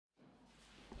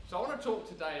So I want to talk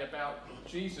today about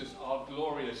Jesus, our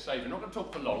glorious Saviour. I'm not going to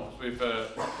talk for long because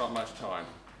we've not got much time.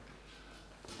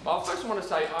 But first I want to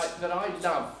say that I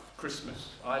love Christmas.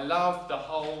 I love the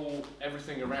whole,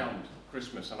 everything around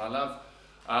Christmas. And I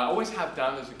always have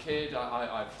done as a kid.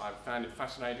 I found it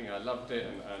fascinating. I loved it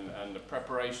and the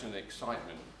preparation and the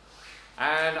excitement.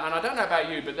 And I don't know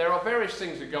about you, but there are various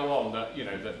things that go on that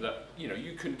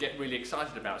you can get really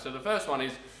excited about. So the first one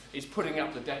is putting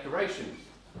up the decorations.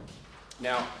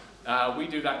 Now, we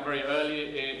do that very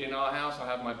early in our house. I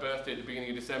have my birthday at the beginning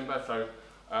of December, so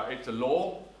it's a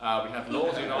law. We have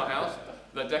laws in our house.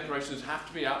 The decorations have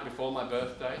to be up before my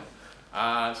birthday.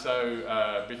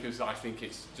 Because I think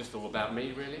it's just all about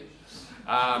me, really.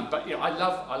 But I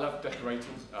love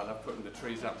decorating. I love putting the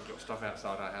trees up. We've got stuff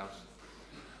outside our house.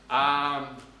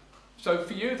 So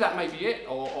for you, that may be it,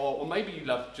 or maybe you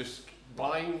love just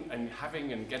buying and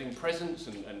having and getting presents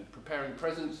and preparing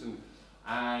presents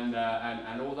and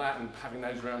all that, and having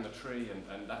those around the tree,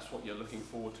 and that's what you're looking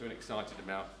forward to and excited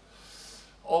about.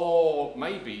 Or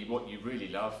maybe what you really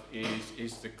love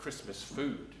is the Christmas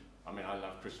food. I mean, I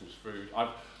love Christmas food.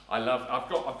 I've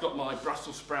got my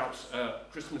Brussels sprouts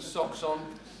Christmas socks on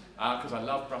because I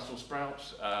love Brussels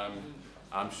sprouts.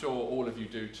 I'm sure all of you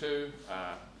do too.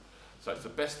 So it's the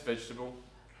best vegetable.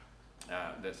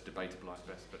 That's debatable, I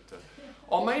guess. But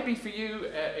or maybe for you,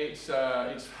 it's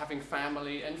having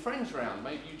family and friends around.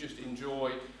 Maybe you just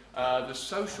enjoy the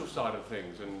social side of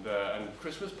things and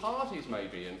Christmas parties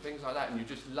maybe and things like that, and you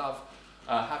just love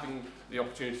having the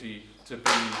opportunity to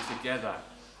be together.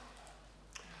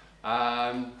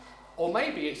 Or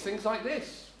maybe it's things like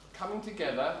this, coming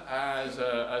together as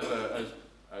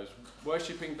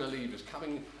worshipping believers,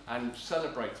 coming and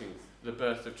celebrating the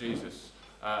birth of Jesus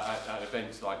at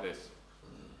events like this.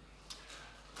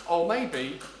 Or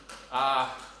maybe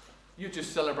you're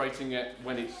just celebrating it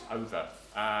when it's over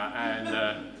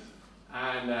and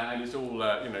it's all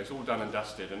it's all done and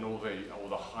dusted, and all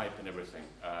the hype and everything,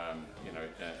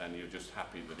 and you're just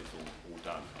happy that it's all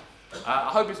done. I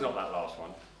hope it's not that last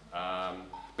one.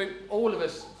 But all of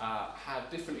us have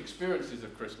different experiences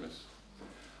of Christmas.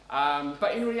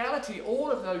 But in reality,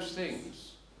 all of those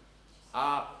things,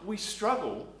 we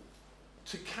struggle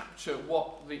to capture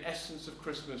what the essence of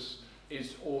Christmas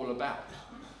is all about.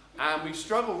 And we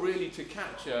struggle really to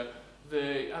capture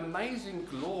the amazing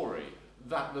glory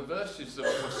that the verses that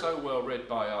were so well read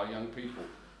by our young people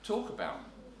talk about.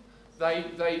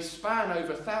 They span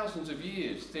over thousands of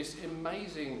years, this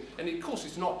amazing, and of course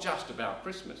it's not just about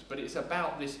Christmas, but it's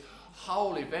about this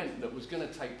whole event that was going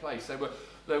to take place.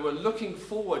 They were looking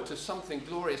forward to something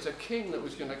glorious, a king that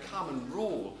was going to come and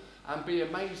rule and be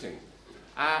amazing.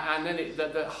 And then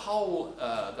the whole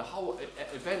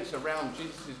events around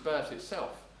Jesus' birth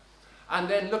itself. And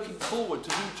then looking forward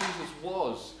to who Jesus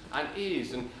was and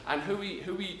is and who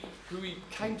he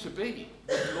came to be,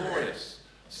 the glorious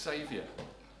Saviour.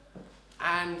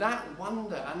 And that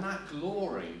wonder and that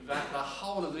glory that the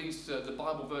whole of these the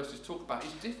Bible verses talk about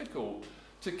is difficult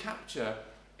to capture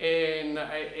in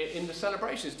the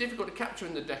celebration. It's difficult to capture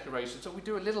in the decoration. So we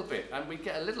do a little bit, and we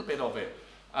get a little bit of it.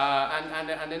 And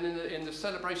then in the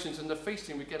celebrations and the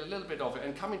feasting, we get a little bit of it.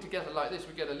 And coming together like this,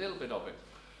 we get a little bit of it.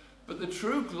 But the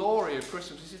true glory of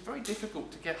Christmas is very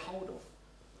difficult to get hold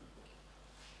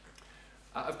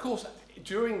of. Of course,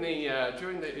 during the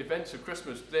events of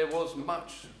Christmas, there was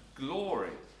much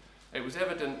glory. It was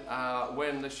evident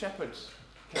when the shepherds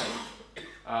came,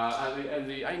 and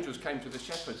the angels came to the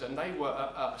shepherds, and they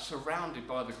were surrounded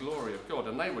by the glory of God,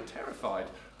 and they were terrified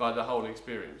by the whole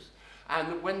experience.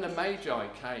 And when the Magi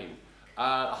came, the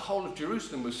whole of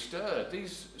Jerusalem was stirred.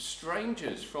 These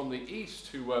strangers from the east,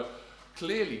 who were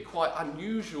clearly quite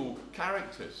unusual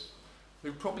characters,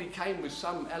 who probably came with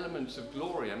some elements of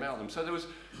glory about them. So there was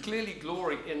clearly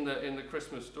glory in the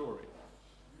Christmas story.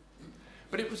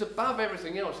 But it was above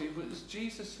everything else. It was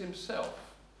Jesus himself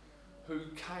who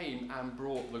came and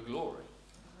brought the glory.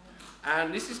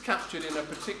 And this is captured in a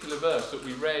particular verse that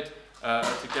we read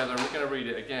together, and we're going to read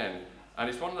it again. And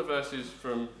it's one of the verses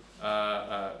from,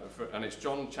 and it's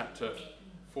John chapter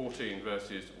 14,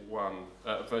 verse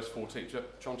 14.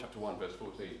 John chapter 1, verse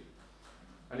 14.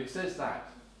 And it says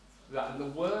that the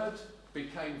Word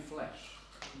became flesh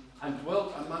and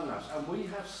dwelt among us, and we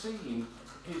have seen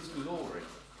his glory.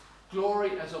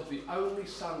 Glory as of the only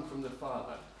Son from the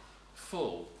Father,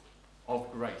 full of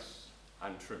grace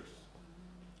and truth.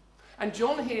 And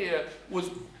John here was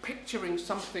picturing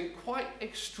something quite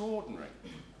extraordinary.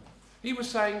 He was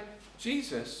saying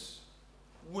Jesus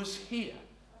was here.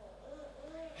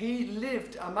 He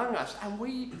lived among us, and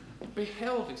we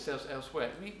beheld, it says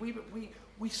elsewhere,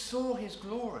 we saw his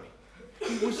glory.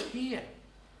 He was here.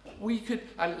 We could,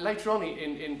 and later on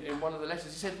in one of the letters,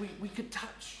 he said we could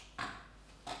touch.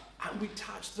 And we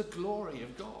touched the glory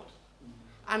of God.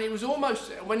 And it was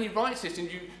almost, when he writes this, and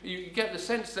you get the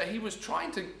sense that he was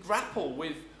trying to grapple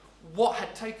with what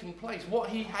had taken place, what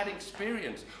he had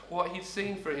experienced, what he'd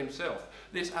seen for himself,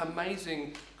 this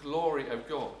amazing glory of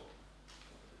God.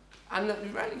 And the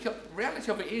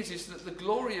reality of it is that the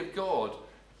glory of God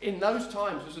in those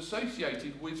times was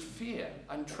associated with fear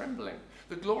and trembling.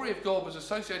 The glory of God was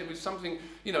associated with something,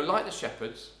 like the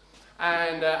shepherds,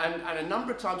 and a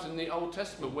number of times in the Old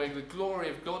Testament where the glory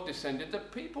of God descended, the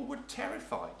people were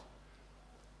terrified.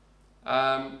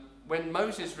 When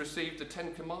Moses received the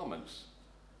Ten Commandments,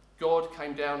 God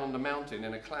came down on the mountain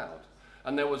in a cloud,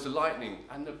 and there was lightning,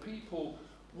 and the people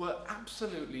were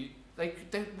absolutely, they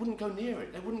wouldn't go near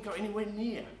it. They wouldn't go anywhere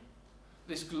near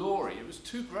this glory. It was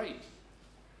too great.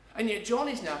 And yet John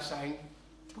is now saying,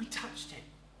 we touched it.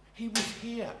 He was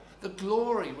here. The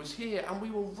glory was here, and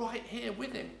we were right here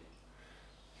with him.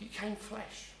 He came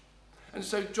flesh. And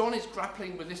so John is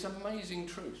grappling with this amazing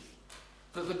truth,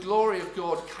 that the glory of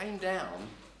God came down,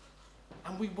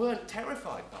 and we weren't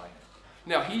terrified by it.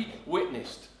 Now, he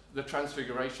witnessed the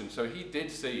transfiguration, so he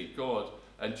did see God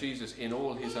and Jesus in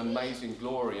all his amazing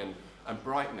glory and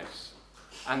brightness.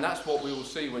 And that's what we will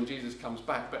see when Jesus comes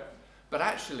back. But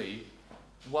actually,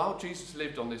 while Jesus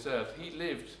lived on this earth, he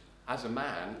lived as a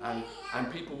man,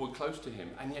 and people were close to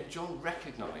him. And yet John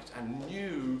recognized and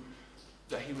knew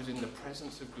that he was in the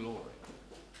presence of glory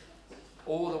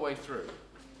all the way through.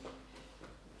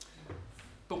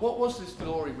 But what was this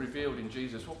glory revealed in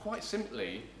Jesus? Well, quite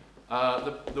simply,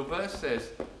 the verse says,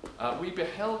 we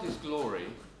beheld his glory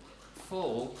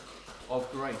full of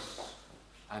grace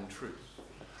and truth.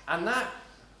 And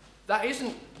that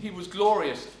isn't he was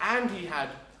glorious and he had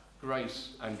grace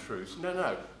and truth.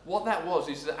 No. What that was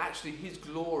is that actually his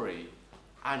glory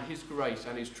and his grace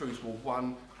and his truth were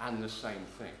one and the same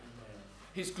thing.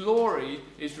 His glory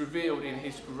is revealed in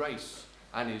his grace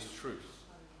and his truth.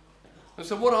 And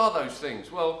so what are those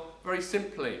things? Well, very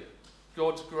simply,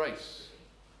 God's grace.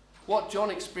 What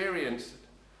John experienced,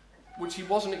 which he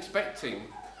wasn't expecting,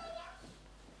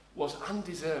 was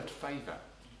undeserved favour.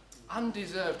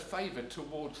 Undeserved favour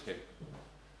towards him.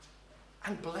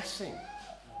 And blessing.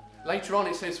 Later on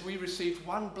it says we received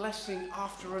one blessing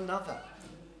after another.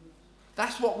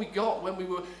 That's what we got when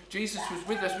Jesus was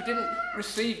with us. We didn't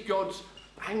receive God's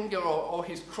anger or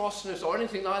his crossness or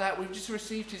anything like that. We just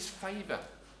received his favour.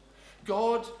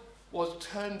 God was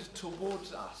turned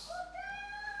towards us.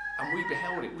 And we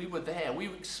beheld it. We were there. We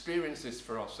experienced this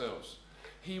for ourselves.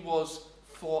 He was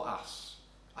for us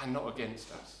and not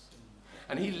against us.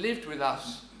 And he lived with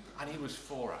us and he was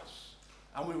for us.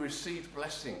 And we received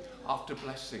blessing after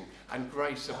blessing and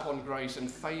grace upon grace and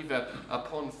favour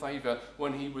upon favour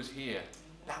when he was here.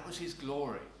 That was his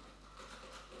glory.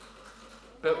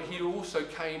 But he also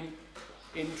came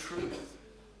in truth.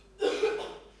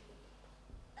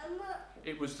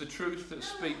 It was the truth that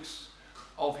speaks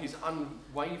of his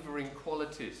unwavering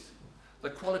qualities, the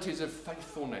qualities of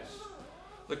faithfulness,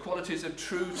 the qualities of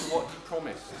true to what he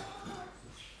promised,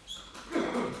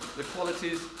 the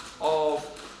qualities of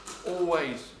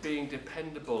always being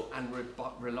dependable and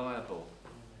reliable.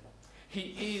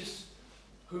 He is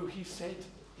who he said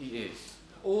he is.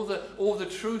 All the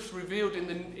truth revealed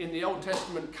in the Old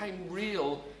Testament came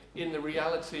real in the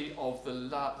reality of the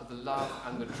love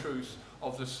and the truth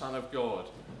of the Son of God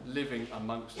living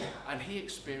amongst them. And he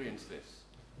experienced this.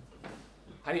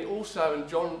 And he also, and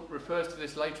John refers to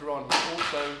this later on, he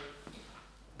also,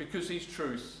 because he's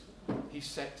truth, he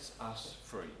sets us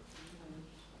free.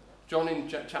 John in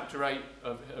chapter 8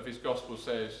 of his gospel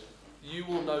says, you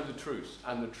will know the truth,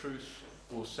 and the truth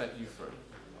will set you free.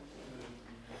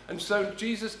 And so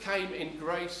Jesus came in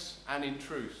grace and in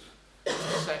truth to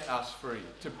set us free,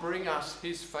 to bring us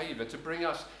his favour, to bring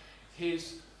us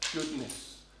his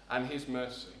goodness and his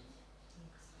mercy.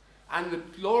 And the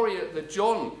glory that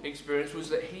John experienced was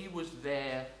that he was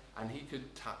there and he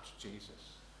could touch Jesus.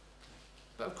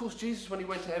 But of course, Jesus, when he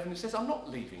went to heaven, he says, I'm not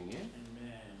leaving you.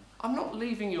 Amen. I'm not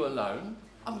leaving you alone.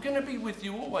 I'm going to be with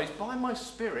you always. By my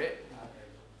Spirit,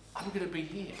 I'm going to be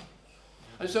here.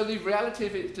 And so the reality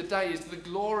of it today is the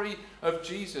glory of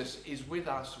Jesus is with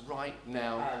us right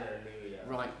now, hallelujah,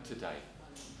 right today.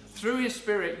 Through his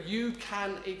Spirit, you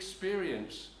can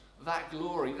experience that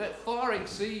glory that far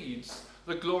exceeds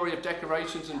the glory of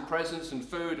decorations and presents and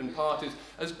food and parties,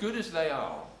 as good as they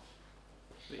are.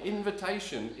 The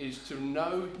invitation is to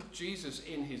know Jesus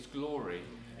in his glory,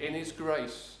 in his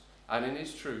grace, and in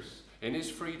his truth, in his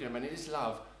freedom and in his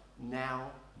love, now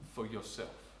for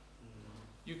yourself.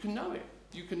 You can know it.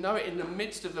 You can know it in the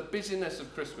midst of the busyness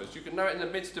of Christmas. You can know it in the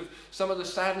midst of some of the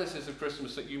sadnesses of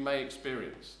Christmas that you may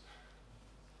experience.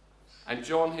 And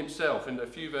John himself, in a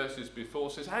few verses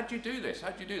before, says, how do you do this? How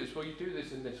do you do this? Well, you do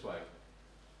this in this way.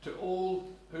 To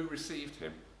all who received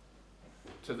him,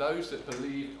 to those that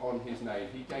believed on his name,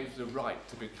 he gave the right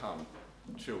to become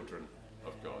children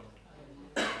of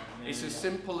God. It's as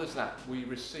simple as that. We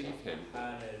receive him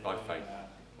by faith.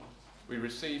 We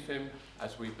receive him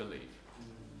as we believe.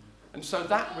 And so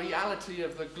that reality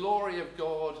of the glory of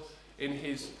God in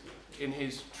his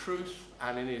truth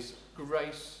and in his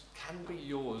grace can be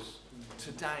yours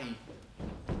today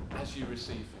as you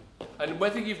receive him. And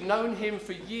whether you've known him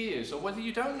for years or whether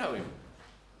you don't know him,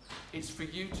 it's for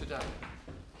you today.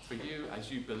 For you as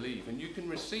you believe. And you can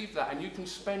receive that and you can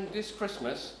spend this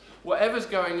Christmas, whatever's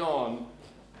going on,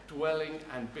 dwelling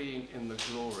and being in the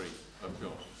glory of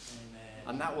God. Amen.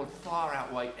 And that will far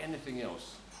outweigh anything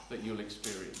else that you'll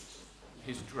experience.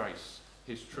 His grace,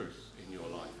 his truth in your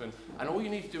life. And all you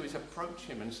need to do is approach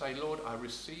him and say, Lord, I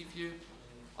receive you.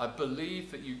 I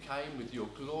believe that you came with your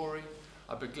glory.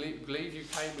 I believe you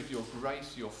came with your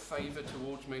grace, your favour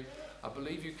towards me. I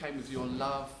believe you came with your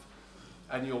love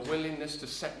and your willingness to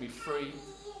set me free.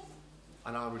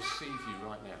 And I receive you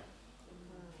right now.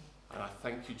 And I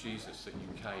thank you, Jesus, that you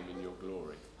came in your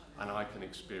glory. And I can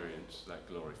experience that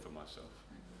glory for myself.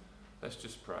 Let's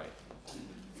just pray.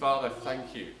 Father,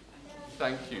 thank you.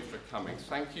 Thank you for coming.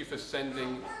 Thank you for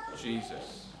sending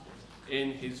Jesus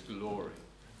in his glory.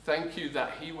 Thank you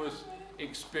that he was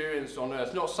experienced on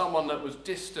earth. Not someone that was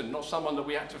distant, not someone that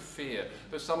we had to fear,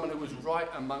 but someone who was right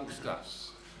amongst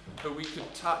us, who we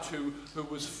could touch, who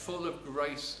was full of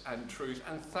grace and truth.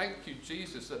 And thank you,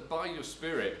 Jesus, that by your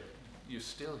Spirit, you're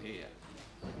still here.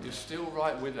 You're still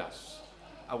right with us.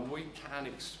 And we can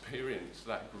experience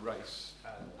that grace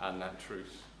and that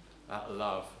truth, that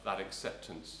love, that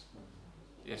acceptance.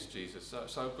 Yes, Jesus.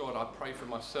 So God, I pray for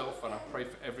myself and I pray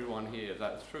for everyone here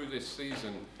that through this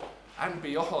season and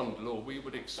beyond, Lord, we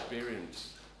would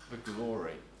experience the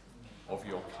glory of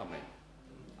your coming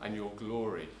and your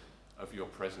glory of your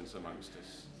presence amongst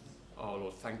us. Oh,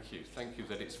 Lord, thank you. Thank you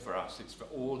that it's for us. It's for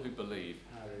all who believe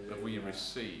that we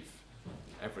receive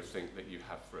everything that you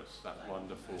have for us, that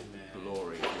wonderful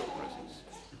glory of your presence.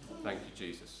 Thank you,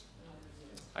 Jesus.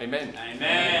 Amen.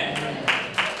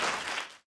 Amen.